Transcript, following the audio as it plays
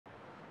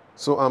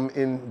So I'm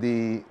in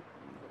the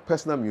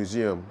personal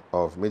museum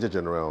of Major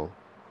General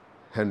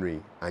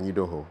Henry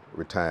Anyidoho,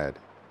 retired.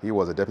 He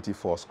was a deputy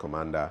force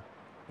commander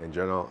and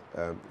general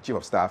chief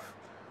of staff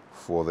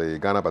for the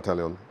Ghana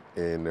battalion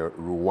in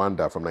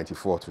Rwanda from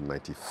 94 to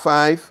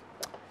 95.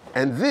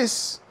 And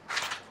this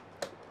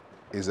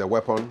is a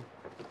weapon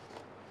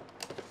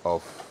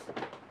of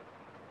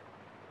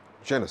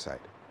genocide.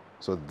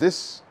 So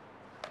this,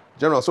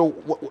 General, so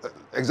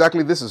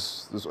exactly this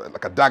is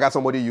like a dagger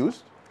somebody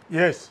used?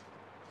 Yes.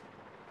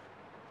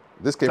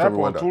 This came from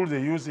Rwanda. Type of tool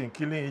they use in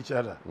killing each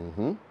other.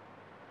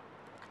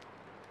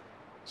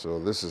 So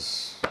this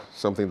is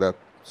something that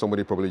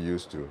somebody probably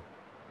used to,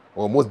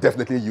 or most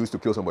definitely used to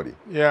kill somebody.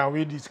 Yeah,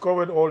 we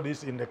discovered all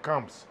this in the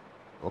camps.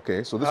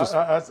 Okay, so this was...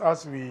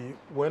 As we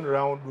went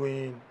around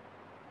doing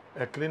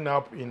a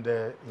cleanup in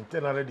the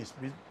internally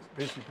displaced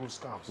people's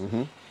camps.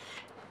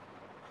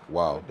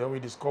 Wow. Then we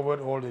discovered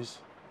all this.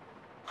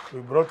 We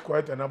brought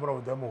quite a number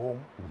of them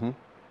home.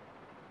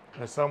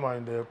 And some are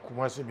in the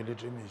Kumasi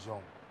Military Museum.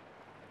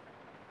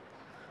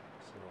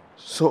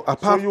 So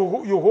apart...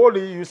 So you hold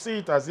it, you see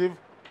it as if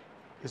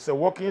it's a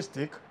walking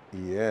stick.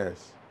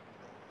 Yes.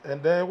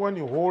 And then when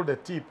you hold the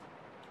tip,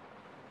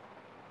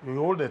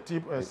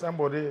 and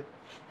somebody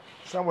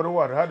who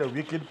had a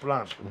wicked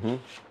plan.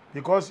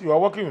 Because you are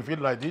working with it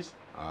like this.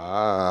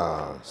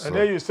 So and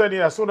then you send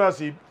it, as soon as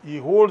he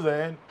holds the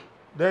end,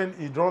 then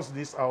he draws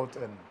this out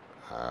and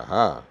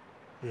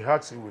he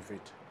hacks you with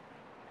it.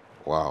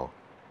 Wow.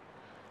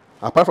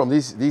 Apart from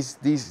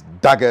these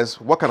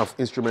daggers, what kind of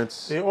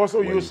instruments? They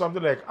also use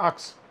something like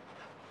axe.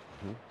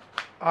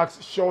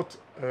 Axe short,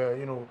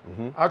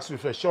 axe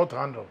with a short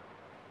handle.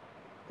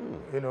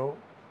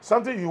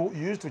 Something you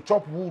use to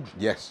chop wood.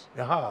 Yes.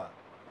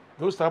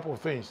 Those type of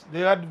things.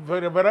 They had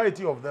a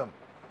variety of them.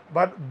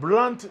 But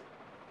blunt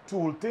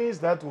tool, things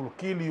that will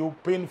kill you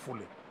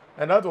painfully.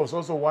 And that was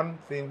also one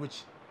thing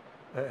which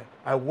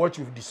I watched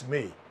with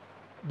dismay.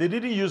 They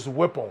didn't use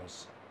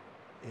weapons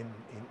in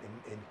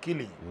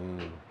killing,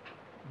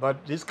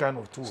 but this kind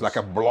of tools. It's like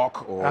a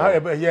block or...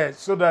 yeah,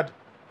 so that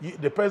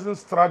the person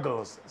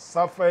struggles,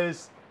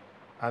 suffers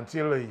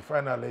until he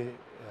finally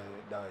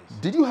dies.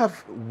 Did you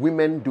have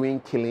women doing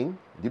killing?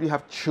 Did you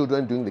have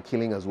children doing the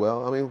killing as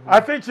well? I mean... I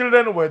think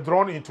children were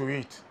drawn into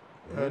it,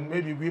 and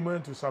maybe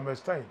women to some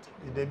extent,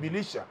 in the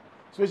militia.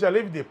 Especially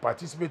if they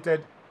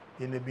participated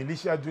in the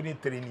militia during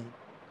training,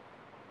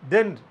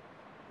 then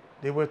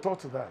they were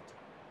taught that.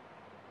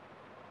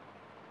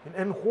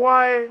 And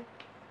why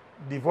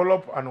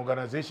develop an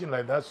organization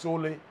like that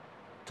solely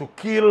to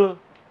kill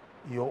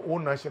your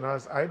own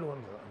nationals? I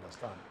don't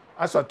understand.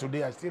 As of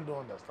today, I still don't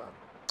understand.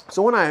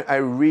 So when I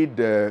read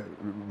the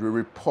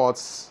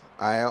reports,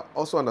 I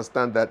also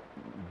understand that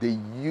they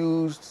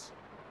used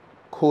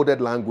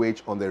coded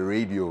language on the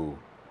radio,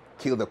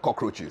 kill the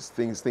cockroaches,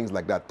 things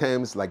like that,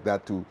 terms like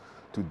that to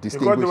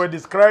distinguish. Because they were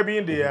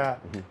describing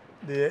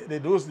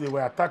those they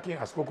were attacking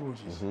as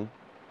cockroaches.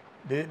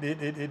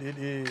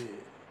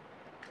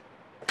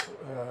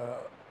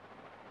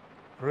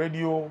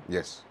 Radio.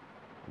 Yes.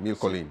 Mille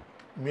Colline.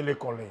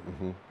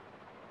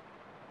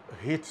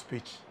 Hate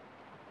speech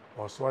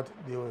was what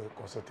they were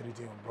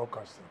concentrating on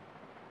broadcasting.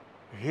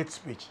 Hate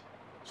speech.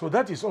 So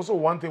that is also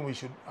one thing we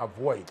should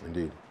avoid.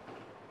 Indeed.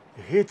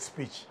 Hate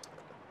speech.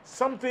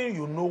 Something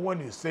you know when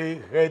you say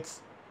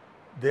hurts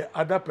the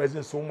other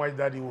person so much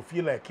that he will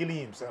feel like killing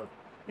himself.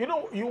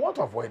 You want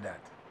to avoid that.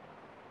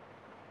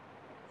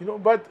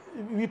 But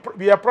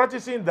we are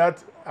practicing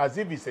that as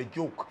if it's a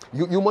joke.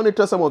 You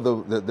monitor some of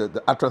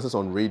the utterances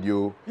on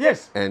radio.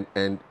 Yes. And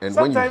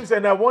sometimes,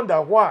 and I wonder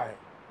why.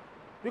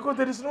 Because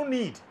there is no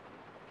need.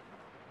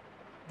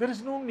 There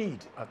is no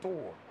need at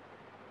all.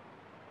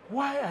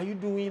 Why are you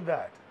doing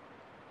that?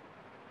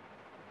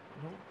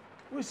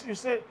 You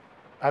say,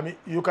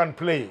 you can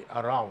play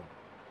around.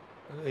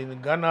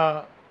 In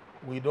Ghana,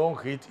 we don't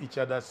hate each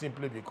other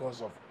simply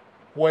because of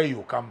where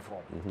you come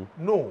from.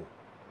 No.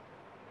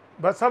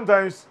 But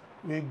sometimes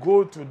we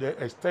go to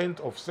the extent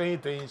of saying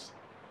things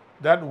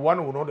that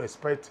one would not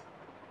expect.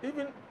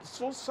 Even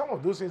so, some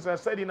of those things are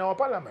said in our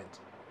parliament.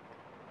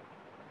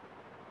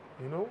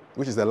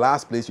 Which is the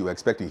last place you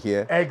expect to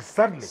hear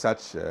exactly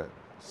such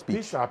speech.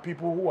 These are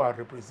people who are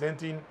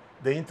representing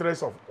the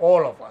interests of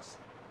all of us.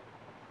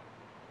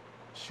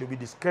 Should be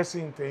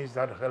discussing things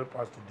that help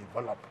us to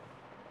develop,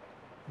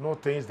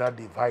 not things that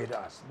divide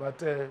us.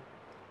 But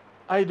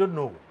I don't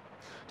know.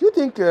 Do you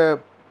think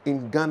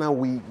in Ghana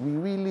we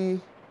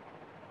really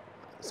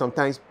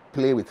sometimes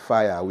play with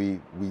fire? We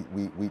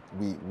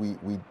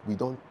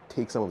don't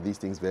take some of these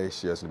things very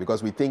seriously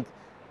because we think,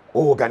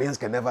 oh, Ghanaians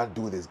can never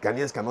do this.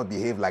 Ghanaians cannot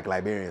behave like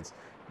Liberians.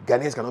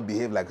 Ghanaians cannot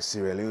behave like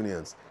Sierra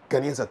Leoneans.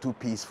 Ghanaians are too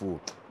peaceful.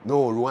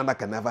 No, Rwanda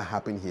can never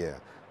happen here.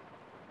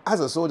 As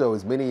a soldier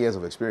with many years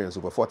of experience,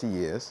 over 40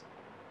 years,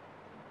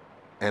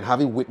 and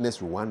having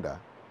witnessed Rwanda,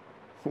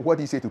 what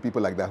do you say to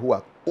people like that who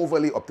are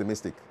overly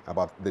optimistic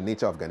about the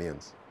nature of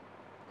Ghanaians?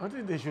 I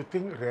think they should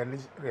think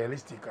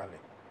realistically.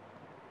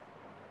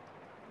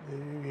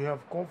 We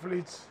have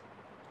conflicts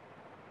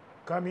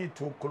coming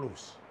too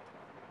close.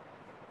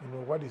 you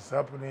know, what is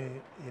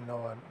happening in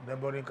our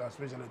neighboring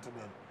country, especially to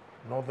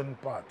the northern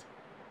part.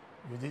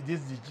 This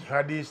is the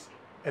jihadist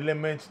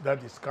element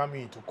that is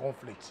coming into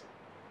conflict.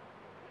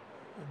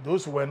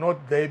 Those were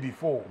not there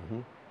before.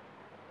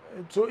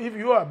 So if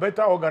you are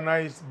better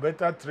organized,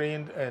 better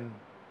trained, and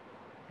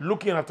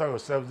looking after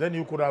yourself, then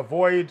you could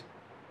avoid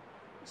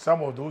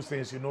some of those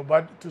things, you know.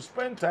 But to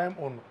spend time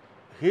on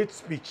hate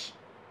speech,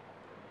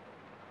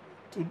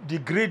 to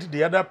degrade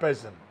the other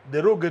person,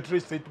 derogatory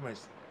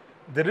statements,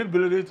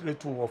 deliberately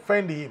to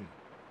offend him,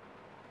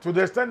 to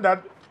the extent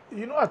that,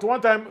 you know, at one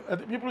time,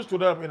 people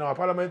stood up in our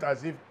parliament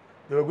as if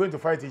they were going to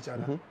fight each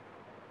other.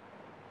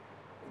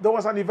 There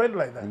was an event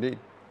like that. Indeed.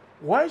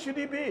 Why should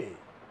it be?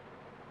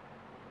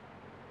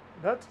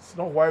 That's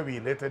not why we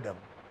elected them.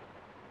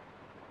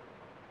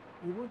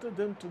 We wanted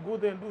them to go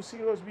there and do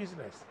serious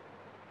business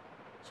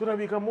so that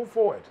we can move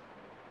forward.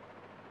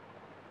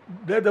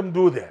 Let them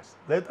do theirs.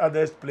 Let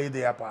others play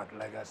their part,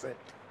 like I said.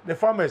 The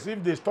farmers,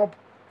 if they stop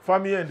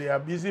farming and they are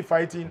busy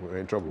fighting, We're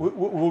in trouble.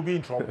 We'll be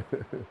in trouble.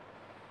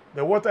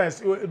 The water,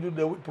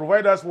 they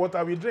provide us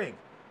water we drink.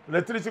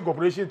 Electricity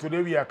Corporation,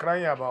 today we are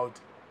crying about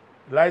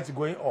lights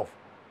going off.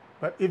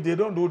 But if they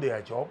don't do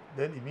their job,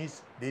 then it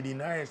means they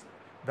deny us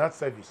that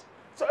service.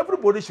 So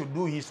everybody should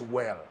do his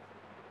well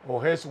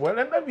or hers well,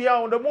 and then we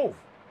are on the move.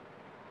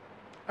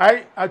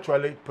 I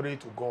actually pray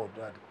to God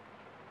that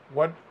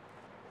what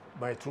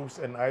my troops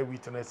and I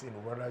witnessed in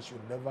Rwanda should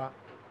never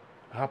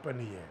happen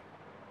here.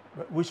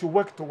 But we should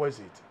work towards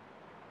it.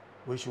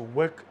 We should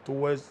work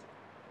towards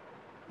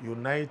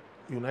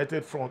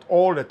united front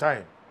all the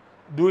time,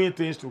 doing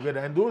things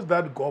together. And those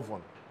that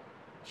govern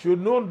should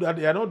know that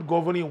they are not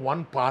governing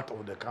one part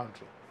of the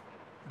country.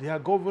 They are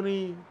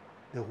governing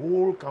the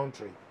whole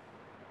country.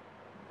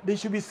 They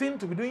should be seen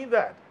to be doing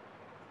that.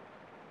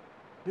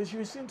 They should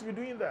be seen to be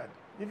doing that.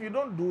 If you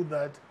don't do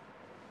that,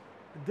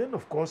 then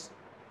of course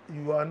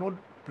you are not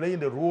playing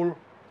the role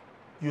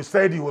you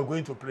said you were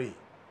going to play.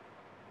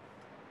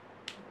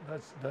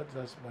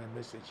 That's my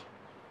message.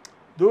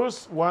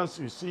 Those ones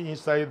you see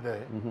inside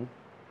there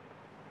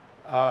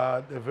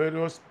are the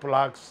various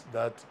plaques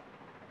that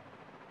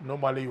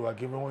normally you are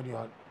given when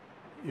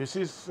you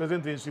see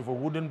certain things with a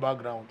wooden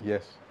background.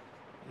 Yes.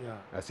 Yeah.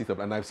 I see them.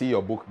 And I see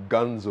your book,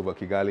 Guns Over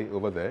Kigali,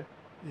 over there.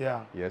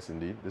 Yeah. Yes,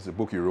 indeed. This is a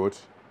book you wrote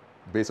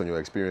based on your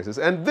experiences.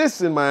 And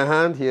this in my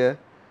hand here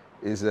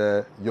is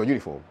your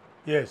uniform.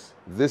 Yes.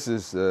 This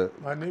is...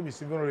 my name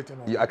is even written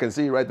on I can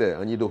see it right there,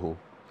 Anyidoho.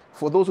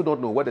 For those who don't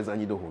know, what does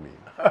Anyidoho mean?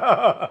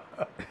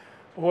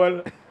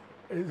 Well,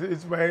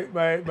 it's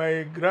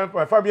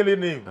my family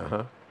name.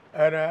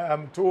 And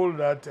I'm told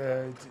that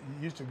it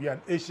used to be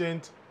an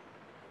ancient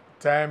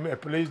time, a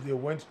place they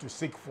went to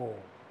seek for,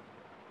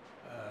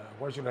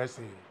 what should I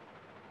say,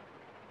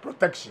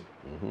 protection.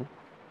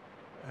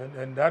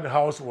 And that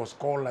house was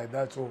called like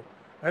that. So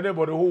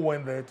anybody who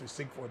went there to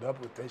seek for that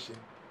protection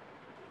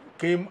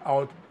came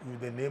out with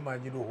the name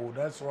Anyidoho.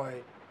 That's why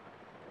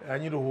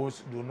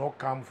Anyidohos do not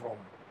come from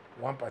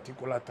one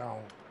particular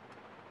town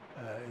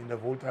in the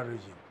Volta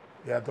region.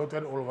 They are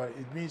dotted all over.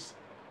 It means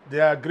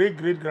their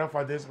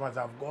great-great-grandfathers must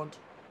have gone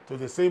to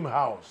the same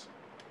house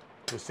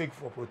to seek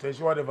for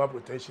protection, whatever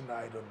protection,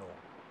 I don't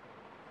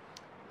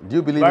know. Do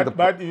you believe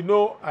But you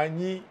know,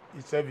 Anyi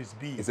itself is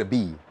bee. It's a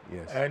bee,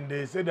 yes. And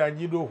they said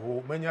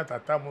Anyidoho, menya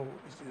tatamu,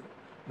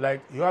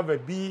 like you have a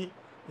bee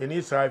in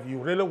its hive, you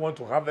really want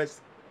to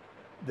harvest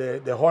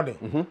the honey,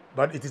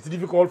 but it is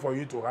difficult for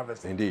you to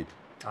harvest it. Indeed.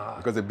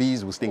 Because the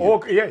bees will sting you.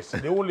 Okay, yes,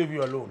 they won't leave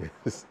you alone.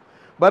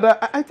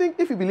 But I think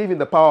if you believe in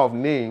the power of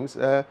names,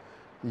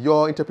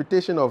 your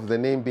interpretation of the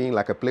name being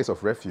like a place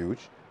of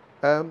refuge,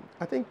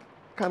 I think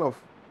kind of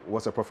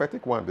was a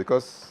prophetic one,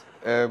 because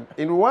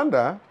in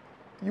Rwanda,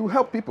 you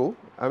help people.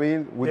 I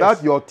mean,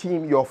 without your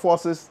team, your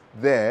forces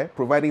there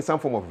providing some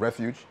form of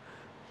refuge,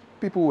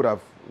 people would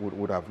have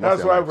lost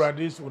That's their why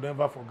lives. Rwandese will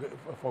never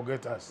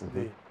forget us.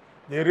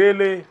 They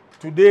really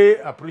today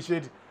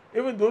appreciate,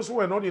 even those who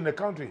were not in the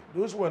country,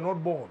 those who were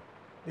not born.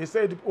 They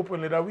said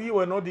openly that we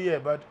were not here,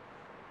 but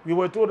we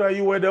were told that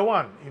you were the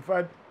one. In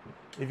fact,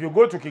 if you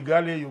go to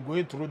Kigali, you're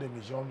going through the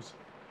museums,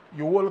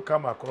 you will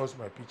come across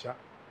my picture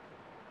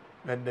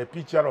and the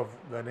picture of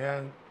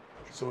Ghanaian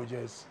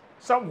soldiers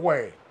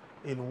somewhere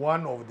in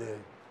one of the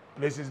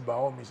places by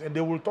all means, and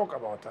they will talk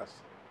about us.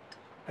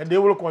 And they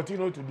will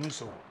continue to do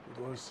so.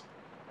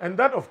 And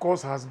that, of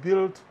course, has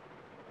built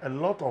a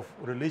lot of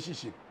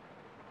relationship.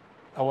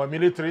 Our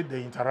military,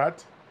 they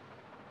interact.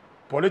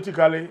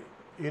 Politically,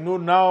 you know,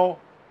 now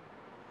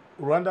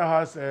Rwanda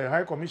has a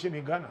high commission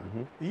in Ghana.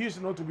 It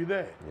used not to be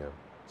there. Yeah.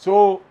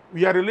 So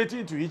we are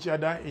relating to each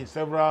other in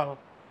several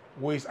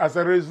ways as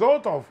a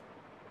result of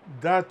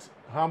that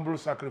humble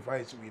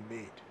sacrifice we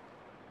made.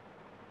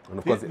 And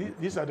of course,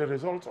 These are the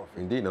results of it.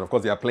 indeed, and of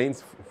course, their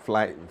planes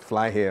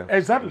fly here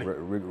Exactly.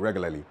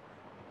 regularly,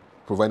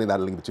 providing that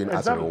link between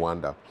us and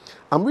Rwanda.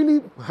 I'm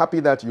really happy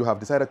that you have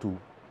decided to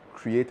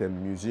create a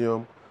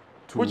museum.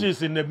 Which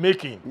is in the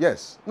making.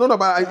 Yes. No,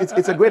 but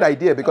it's a great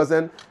idea, because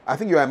then I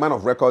think you're a man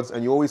of records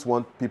and you always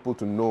want people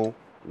to know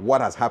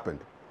what has happened,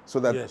 so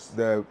that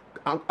the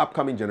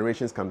upcoming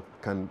generations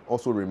can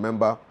also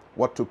remember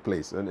what took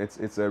place. And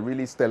it's a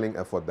really sterling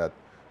effort that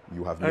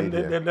you have made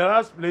here. And the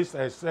last place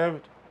I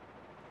served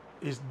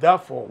is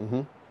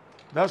Darfur.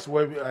 That's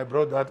where I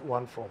brought that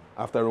one from.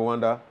 After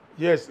Rwanda?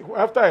 Yes,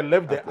 after I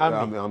left the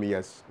army.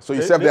 Yes. So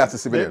you served there as a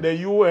civilian? The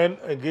UN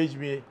engaged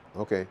me.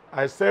 Okay.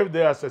 I served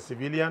there as a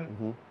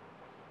civilian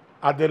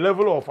at the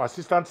level of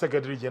Assistant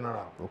Secretary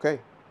General. Okay.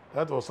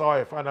 That was how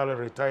I finally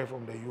retired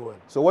from the UN.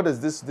 So what does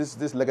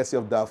this legacy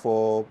of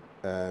Darfur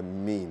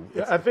mean?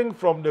 Yeah, I think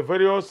from the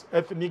various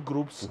ethnic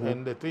groups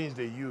and the things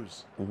they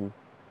use.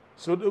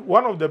 So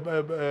one of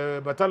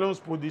the battalions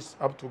put this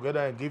up together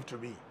and gave to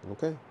me.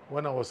 Okay.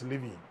 When I was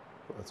leaving.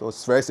 So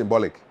it's very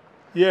symbolic.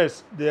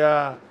 Yes, they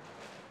are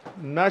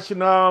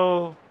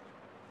national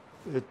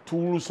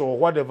tools or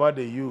whatever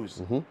they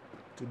use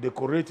to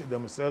decorate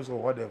themselves or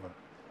whatever.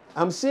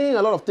 I'm seeing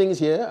a lot of things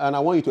here, and I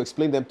want you to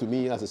explain them to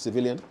me as a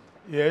civilian.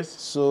 Yes.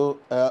 So,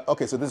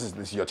 okay, so this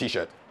is your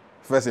T-shirt.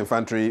 1st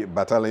Infantry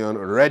Battalion,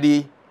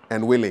 ready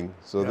and willing.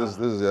 So this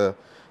is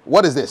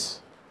what is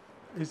this?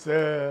 It's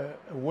a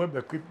web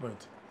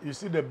equipment. You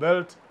see the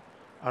belt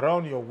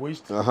around your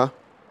waist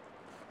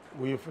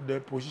with the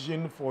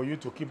position for you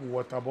to keep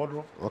water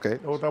bottle. Okay.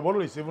 The water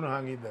bottle is even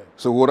hanging there.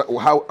 So would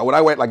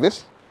I wear it like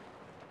this?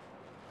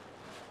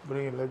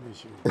 Bring it, let me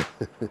show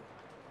you.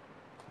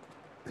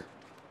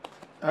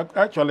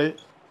 Actually.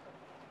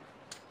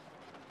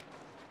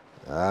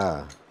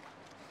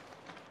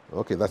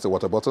 Okay, that's a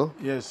water bottle?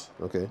 Yes.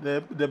 Okay.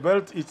 The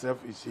belt itself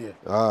is here.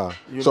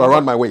 So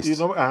around my waist? You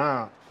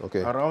know,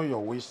 okay. Around your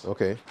waist.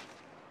 Okay.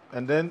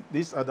 And then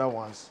these other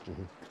ones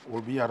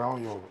will be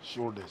around your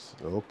shoulders.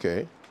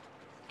 Okay.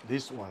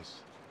 These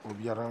ones will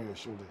be around your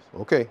shoulders.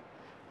 Okay.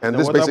 And the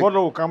this water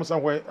bottle will come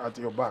somewhere at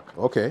your back.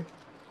 Okay.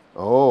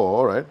 Oh,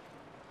 all right.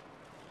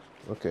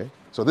 Okay.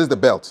 So this is the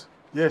belt?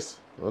 Yes.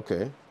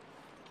 Okay.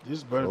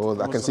 This belt. Oh,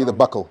 I can see the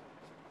buckle.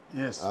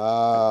 Yes.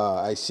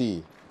 I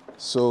see.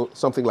 So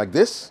something like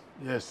this?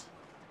 Yes.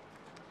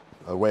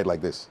 I'll wear it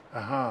like this.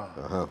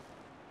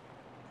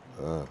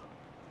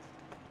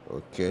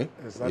 Okay.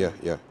 Exactly.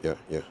 Yeah.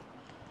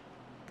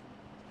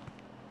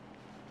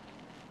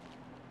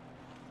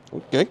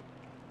 Okay.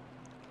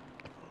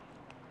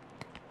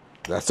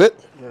 That's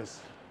it? Yes.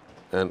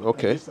 And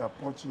okay. And these are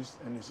pouches,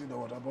 and you see the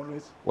water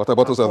bottles? Water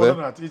bottles are there?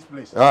 At each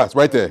place. It's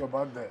right there.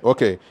 There.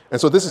 Okay.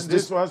 And so this is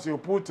this ones you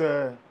put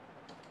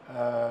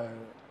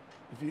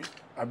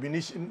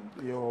ammunition,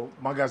 your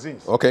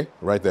magazines. Okay,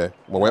 right there.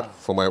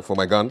 For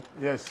my gun.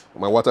 Yes.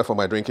 My water for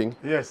my drinking.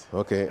 Yes.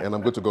 Okay, and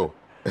I'm good to go.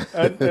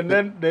 and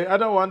then the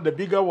other one, the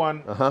bigger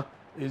one,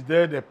 is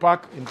there the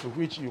pack into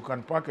which you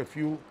can pack a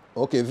few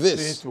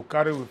things to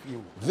carry with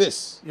you.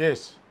 This?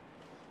 Yes.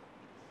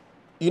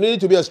 You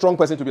need to be a strong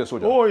person to be a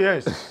soldier. Oh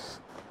yes.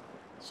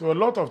 So a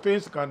lot of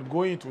things can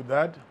go into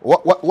that.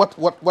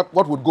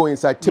 What would go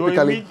inside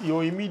typically?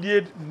 Your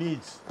immediate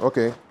needs.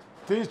 Okay.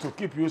 Things to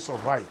keep you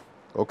survive.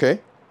 Okay.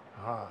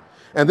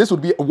 And this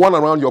would be one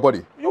around your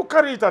body. You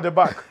carry it at the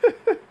back.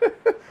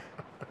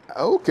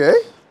 Okay.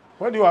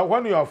 When you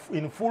are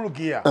in full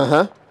gear.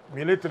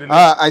 Military.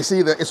 I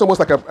see that. It's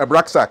almost like a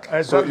rucksack.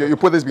 Exactly. So you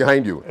put this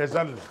behind you.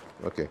 Exactly.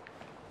 Okay.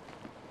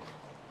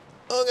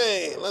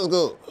 Okay, let's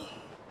go.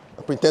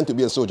 I pretend to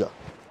be a soldier.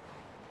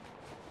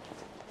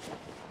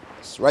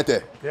 It's right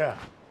there. Yeah.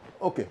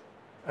 Okay.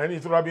 And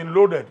it will have been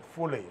loaded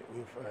fully.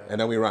 And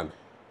then we run.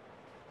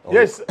 Oh.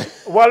 Yes.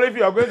 Well, if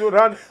you are going to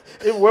run,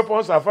 if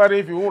weapons are firing,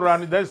 if you won't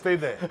run, then stay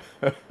there.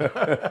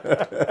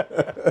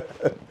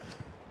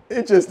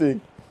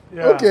 Interesting.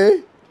 Yeah.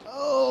 Okay.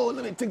 Oh,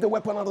 let me take the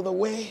weapon out of the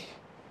way.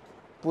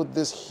 Put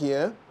this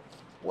here.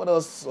 What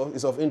else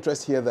is of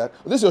interest here?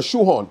 This is your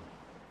shoehorn.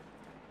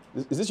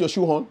 Is this your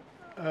shoehorn?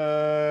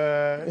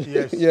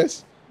 Yes.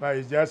 Yes. But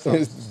it's just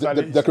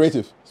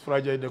decorative. It's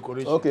fragile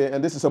decoration. Okay,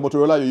 and this is a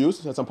Motorola you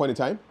used at some point in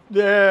time?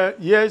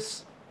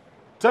 Yes.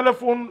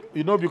 Telephone,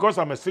 because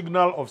I'm a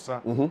signal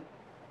officer,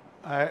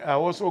 I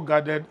also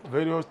gathered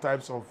various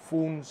types of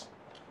phones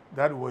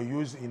that were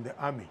used in the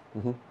army.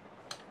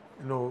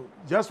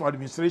 Just for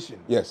administration.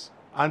 Yes.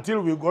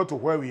 Until we got to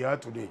where we are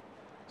today.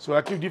 So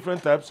I keep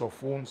different types of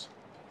phones,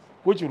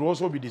 which will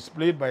also be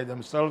displayed by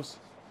themselves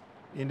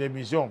in the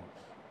museum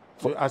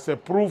as a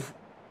proof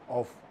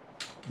of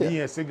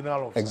being a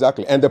signal officer.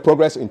 Exactly, and the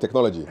progress in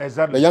technology.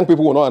 Exactly. The young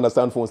people will not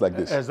understand phones like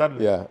this.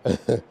 Exactly. Yeah.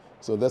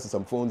 So there's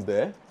some phones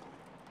there.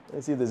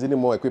 Let's see if there's any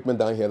more equipment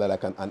down here that I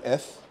can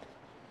unearth.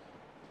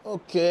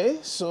 Okay,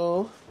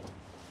 so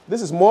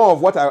this is more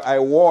of what I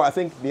wore, I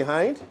think,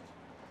 behind.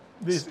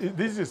 This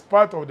is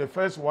part of the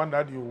first one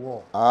that you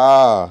wore.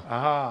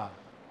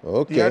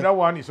 Okay. The other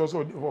one is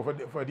also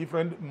for a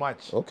different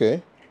match.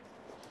 Okay.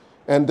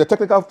 And the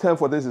technical term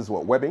for this is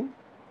what? Webbing?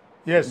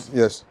 Yes.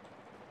 Yes.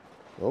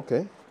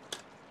 Okay.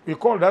 We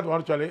call that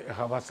one actually a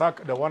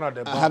haversack, the one at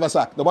the back. A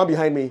haversack. The one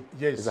behind me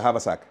is a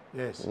haversack.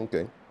 Yes.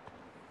 Okay.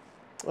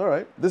 All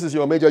right. This is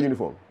your major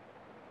uniform.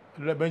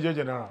 Major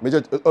General.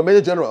 Major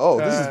General. Oh,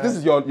 this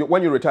is your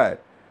when you retired.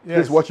 Yes.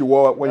 This is what you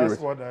wore when you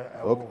retired. That's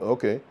what I wore.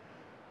 Okay.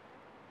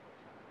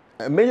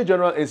 Major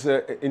General is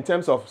in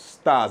terms of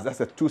stars. That's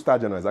a 2-star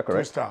general. Is that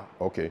correct? 2-star.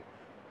 Okay.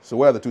 So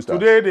where are the 2 stars?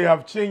 Today they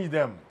have changed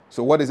them.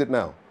 So what is it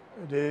now?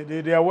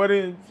 They are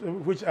wearing,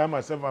 which I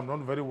myself am not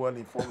very well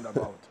informed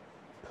about.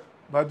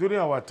 But during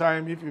our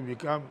time, if you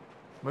become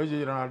Major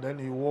General, then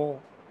you wore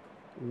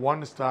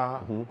 1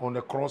 star on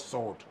the cross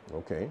sword.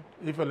 Okay.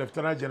 If a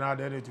Lieutenant General,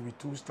 then it will be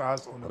 2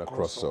 stars on the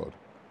cross sword.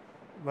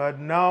 But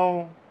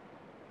now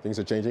things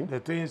are changing.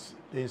 The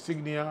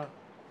insignia,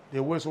 they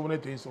wear so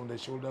many things on the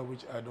shoulder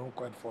which I don't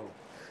quite follow.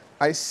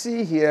 I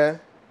see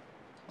here.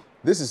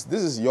 This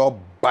is your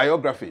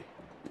biography,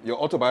 your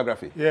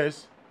autobiography.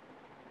 Yes.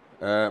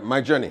 My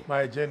journey.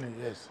 My journey,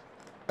 yes.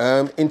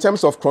 In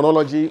terms of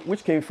chronology,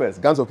 which came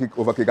first? Guns over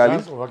Kigali?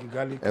 Guns over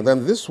Kigali. And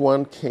then this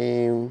one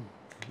came,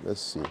 let's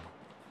see,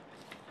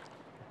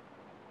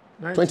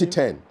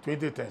 2010.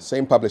 2010.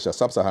 Same publisher,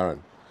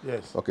 Sub-Saharan.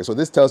 Yes. Okay, so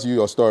this tells you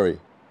your story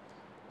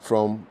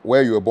from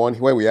where you were born,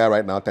 where we are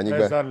right now,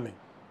 Tanyigbe, exactly,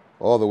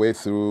 all the way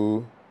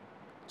through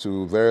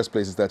to various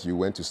places that you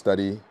went to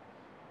study,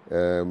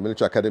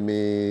 military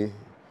academy.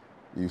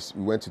 You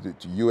went to the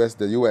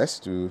US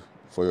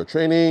for your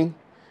training.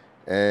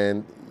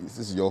 And this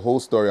is your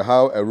whole story,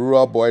 how a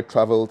rural boy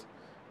traveled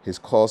his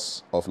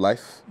course of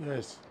life.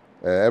 Yes.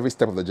 Every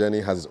step of the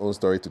journey has its own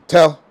story to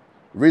tell.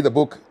 Read the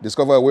book,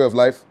 discover a way of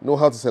life, know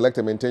how to select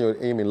and maintain your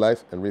aim in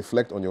life, and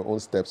reflect on your own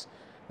steps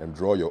and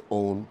draw your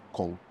own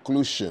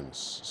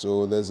conclusions.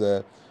 So there's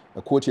a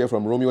quote here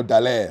from Romeo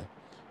Dallaire,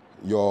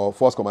 your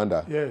force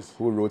commander, yes,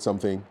 who wrote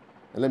something.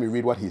 And let me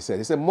read what he said.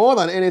 He said, "More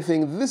than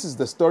anything, this is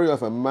the story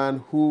of a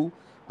man who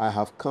I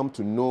have come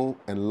to know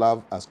and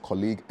love as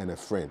colleague and a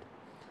friend.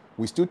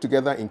 We stood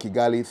together in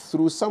Kigali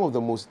through some of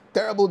the most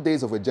terrible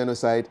days of a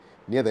genocide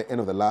near the end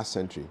of the last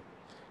century.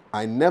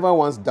 I never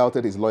once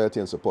doubted his loyalty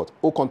and support.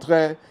 Au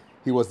contraire,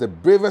 he was the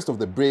bravest of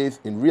the brave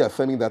in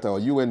reaffirming that our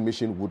UN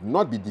mission would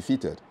not be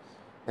defeated.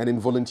 And in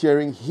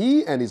volunteering,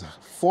 he and his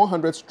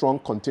 400-strong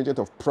contingent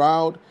of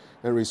proud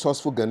and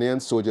resourceful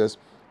Ghanaian soldiers,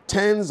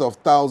 tens of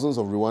thousands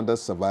of Rwandans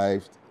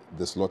survived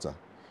the slaughter.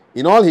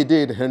 In all he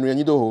did, Henry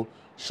Anyidoho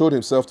showed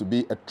himself to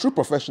be a true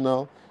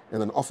professional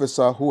and an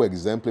officer who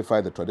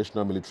exemplified the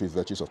traditional military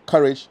virtues of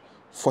courage,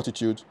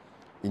 fortitude,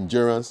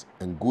 endurance,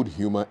 and good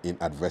humor in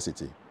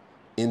adversity.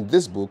 In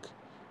this book,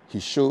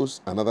 he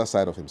shows another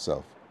side of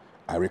himself.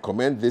 I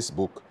recommend this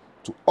book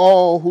to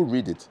all who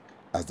read it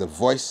as the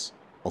voice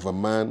of a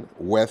man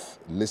worth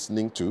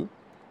listening to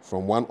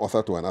from one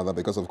author to another,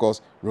 because of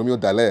course,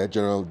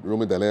 General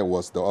Romeo Dallaire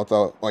was the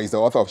author, or is the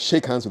author of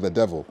Shake Hands with the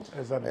Devil.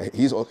 Exactly.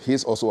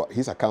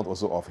 His account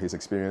also of his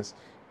experience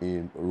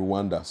in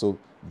Rwanda. So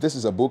this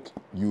is a book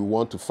you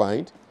want to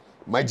find.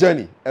 My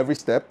journey, every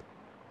step.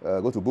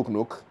 Go to Book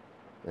Nook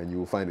and you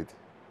will find it.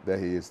 There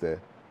he is there.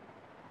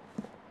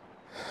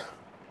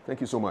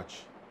 Thank you so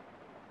much.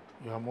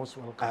 You are most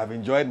welcome. I have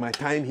enjoyed my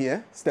time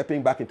here,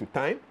 stepping back into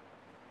time.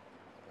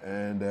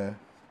 And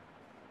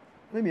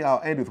maybe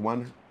I'll end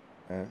with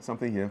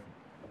something here.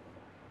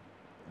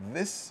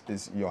 This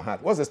is your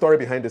hat. What's the story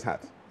behind this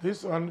hat?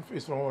 This one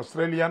is from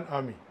Australian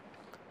Army.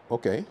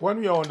 Okay. When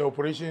we are on the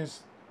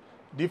operations,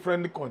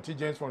 different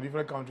contingents from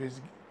different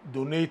countries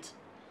donate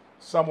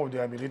some of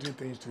their military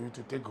things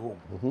to take home,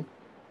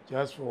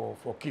 just for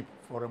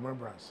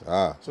remembrance.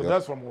 So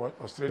that's from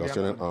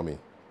Australian Army.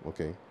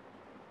 Okay.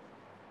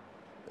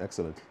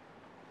 Excellent.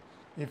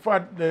 In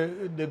fact,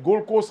 the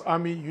Gold Coast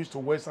Army used to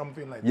wear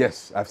something like that.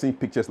 Yes, I've seen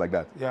pictures like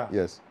that. Yeah.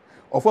 Yes.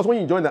 Of course,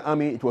 when you joined the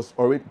army, it was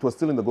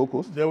still in the Gold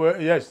Coast. They were,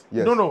 yes.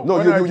 Yes.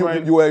 No.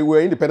 You were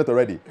independent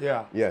already.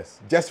 Yeah. Yes.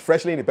 Just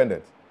freshly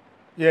independent.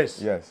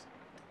 Yes. Yes.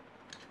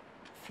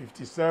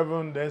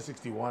 57, then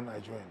 61, I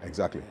joined.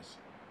 Exactly. Yes.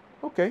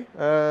 Okay.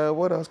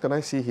 What else can I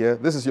see here?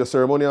 This is your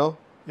ceremonial.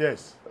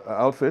 Yes.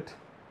 Outfit.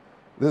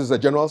 This is a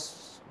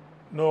general's.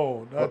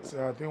 No, that's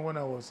I think when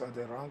I was at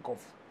the rank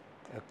of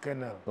a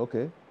colonel.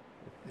 Okay.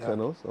 Yeah.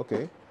 Colonels.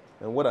 Okay.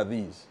 And what are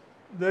these?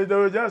 They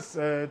were just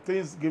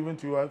things given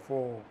to you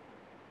for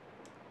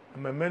a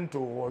memento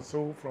or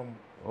so from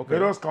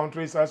various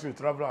countries as you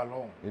travel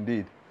along.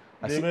 Indeed.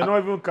 They may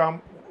not even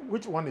come.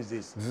 Which one is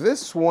this?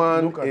 This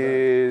one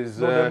is...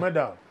 No, the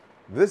medal.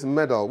 This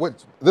medal. Wait,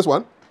 this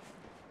one?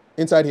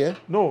 Inside here?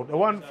 No, the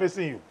one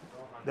facing you.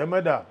 The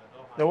medal.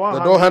 The one.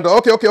 The door handle.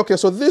 Okay.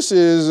 So this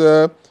is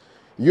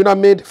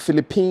UNAMID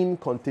Philippine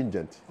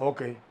contingent.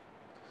 Okay.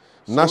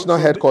 National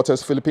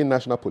headquarters, Philippine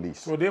National Police.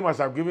 So they must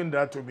have given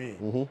that to me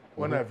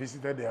when I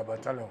visited their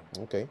battalion.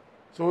 Okay.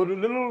 So the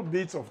little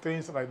bits of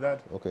things like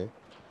that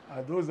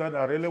are those that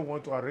I really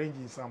want to arrange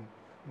in some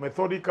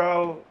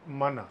methodical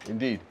manner.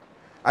 Indeed.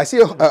 I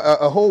see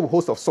a whole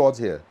host of swords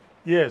here.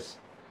 Yes.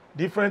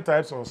 Different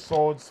types of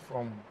swords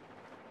from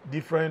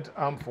different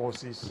armed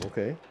forces.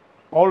 Okay.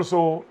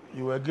 Also,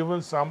 you were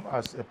given some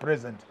as a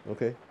present.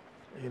 Okay.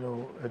 You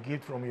know, a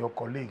gift from your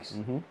colleagues.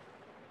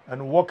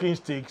 And walking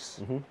sticks.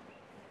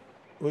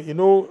 You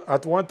know,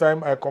 at one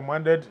time I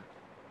commanded,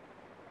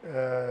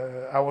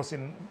 I was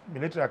in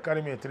military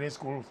academy and training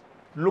schools,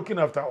 looking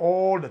after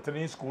all the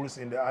training schools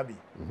in the army.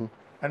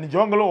 And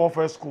Jungle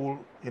Warfare School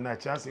in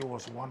Achansi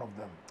was one of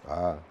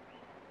them.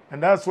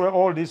 And that's where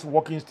all these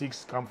walking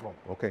sticks come from.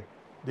 Okay.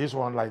 This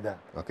one like that.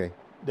 Okay.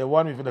 The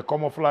one with the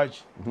camouflage.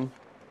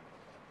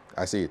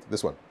 I see it.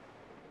 This one.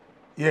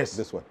 Yes.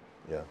 This one.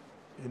 Yeah.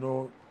 You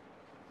know,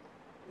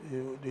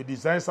 they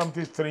design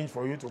something strange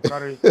for you to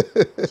carry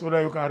so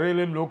that you can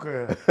really look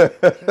a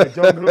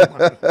jungle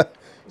man.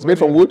 It's made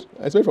from wood?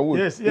 It's made from wood.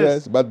 Yes,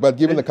 yes. But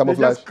given the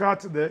camouflage. They just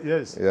cut the,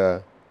 yes.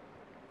 Yeah.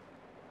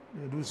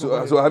 They do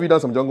So have you done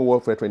some jungle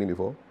warfare training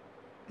before?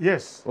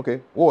 Yes.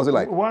 Okay. What was it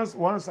like?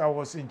 Once I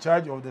was in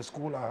charge of the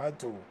school, I had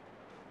to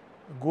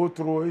go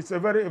through. It's a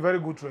very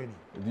good training.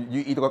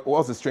 You eat, what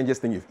was the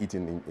strangest thing you've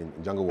eaten in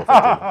jungle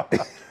warfare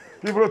training?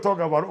 People talk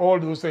about all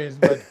those things,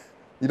 but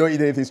you don't eat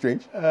anything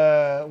strange?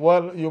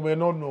 well, you may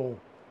not know.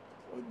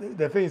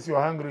 The thing is,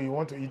 you're hungry, you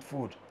want to eat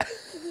food.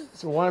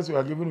 So once you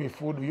are given me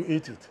food, you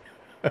eat it.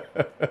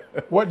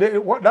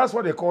 That's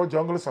what they call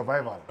jungle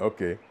survival.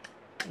 Okay.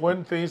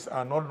 When things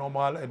are not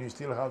normal and you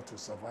still have to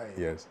survive.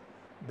 Yes.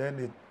 Then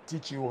they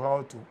teach you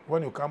how to,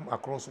 when you come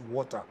across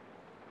water,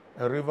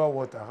 a river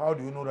water, how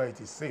do you know that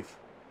it is safe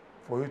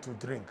for you to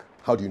drink?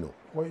 How do you know?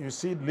 Well, you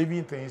see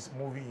living things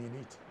moving in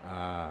it.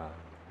 Ah,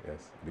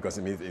 yes. Because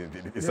it means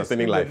it's Yes,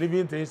 sustaining if life. the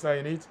living things are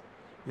in it.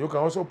 You can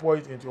also pour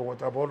it into your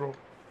water bottle.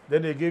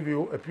 Then they give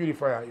you a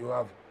purifier. You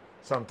have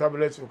some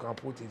tablets you can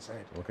put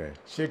inside. Okay.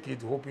 Shake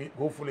it,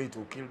 hopefully it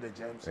will kill the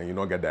germs. And you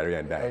don't get diarrhea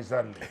and die.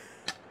 Exactly.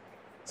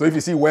 So if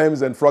you see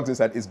worms and frogs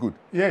inside, it's good.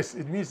 Yes,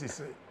 it means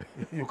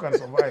you can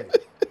survive.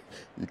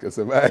 You can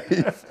survive.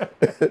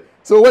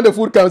 So when the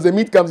food comes, the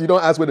meat comes, you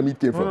don't ask where the meat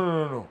came from.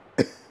 No.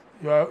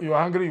 You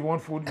are hungry, you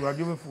want food, you are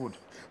given food.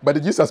 But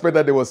did you suspect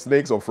that there were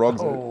snakes or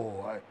frogs?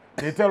 Oh,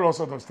 they tell all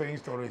sorts of strange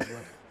stories,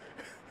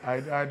 but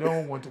I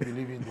don't want to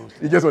believe in those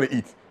things. You just want to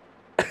eat.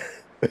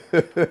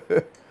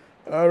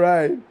 All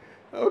right.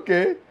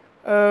 Okay.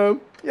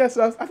 Yes,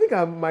 I think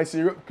my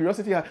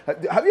curiosity.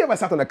 Have you ever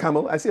sat on a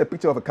camel? I see a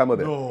picture of a camel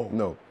there.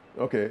 No.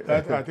 Okay.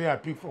 That I think I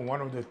picked from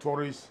one of the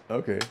tourist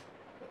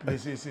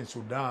places in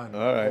Sudan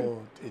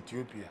or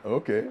Ethiopia.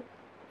 Okay.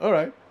 All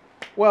right.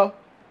 Well,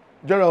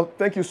 General,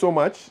 thank you so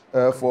much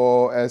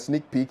for a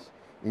sneak peek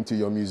into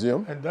your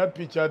museum. And that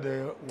picture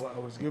there, I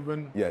was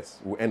given. Yes,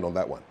 we'll end on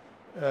that one.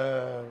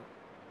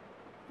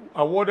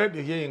 Awarded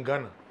here in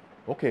Ghana.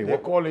 Okay. They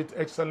call it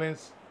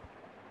Excellence.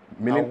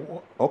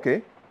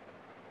 Okay.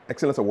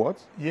 Excellence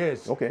Awards?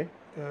 Yes. Okay.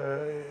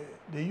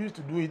 They used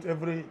to do it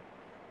every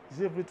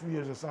 2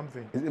 years or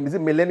something. Is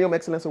it Millennium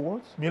Excellence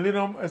Awards?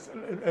 Millennium,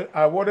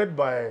 awarded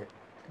by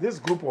this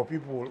group of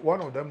people.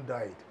 One of them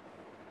died.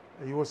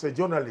 He was a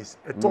journalist,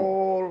 a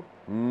tall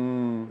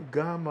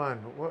Gaman.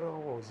 What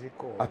was he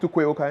called?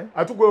 Atukwe Okai?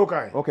 Atukwe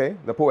Okai. Okay,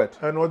 the poet.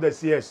 And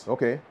others, yes.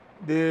 Okay.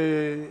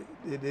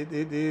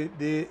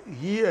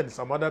 He and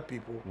some other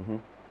people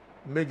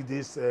make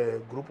this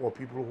group of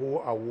people who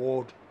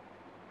award.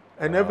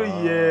 And every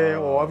year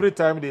or every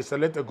time they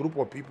select a group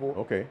of people.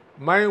 Okay.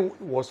 Mine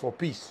was for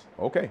peace.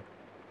 Okay.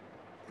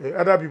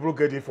 Other people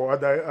get it for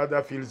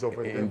other fields of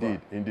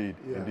endeavor.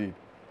 Indeed.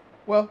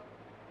 Well,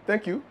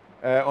 thank you.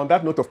 On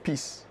that note of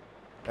peace,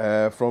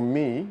 from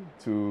me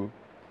to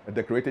a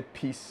decorated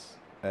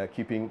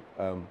peace-keeping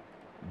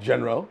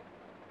general,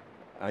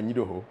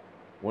 Anyidoho,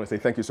 I want to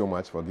say thank you so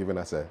much for giving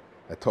us a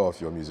tour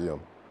of your museum.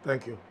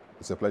 Thank you.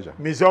 It's a pleasure.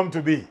 Museum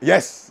to be.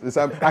 Yes.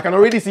 I can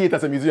already see it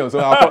as a museum, so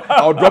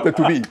I'll drop it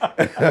to be.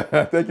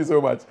 Thank you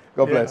so much.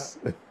 God bless.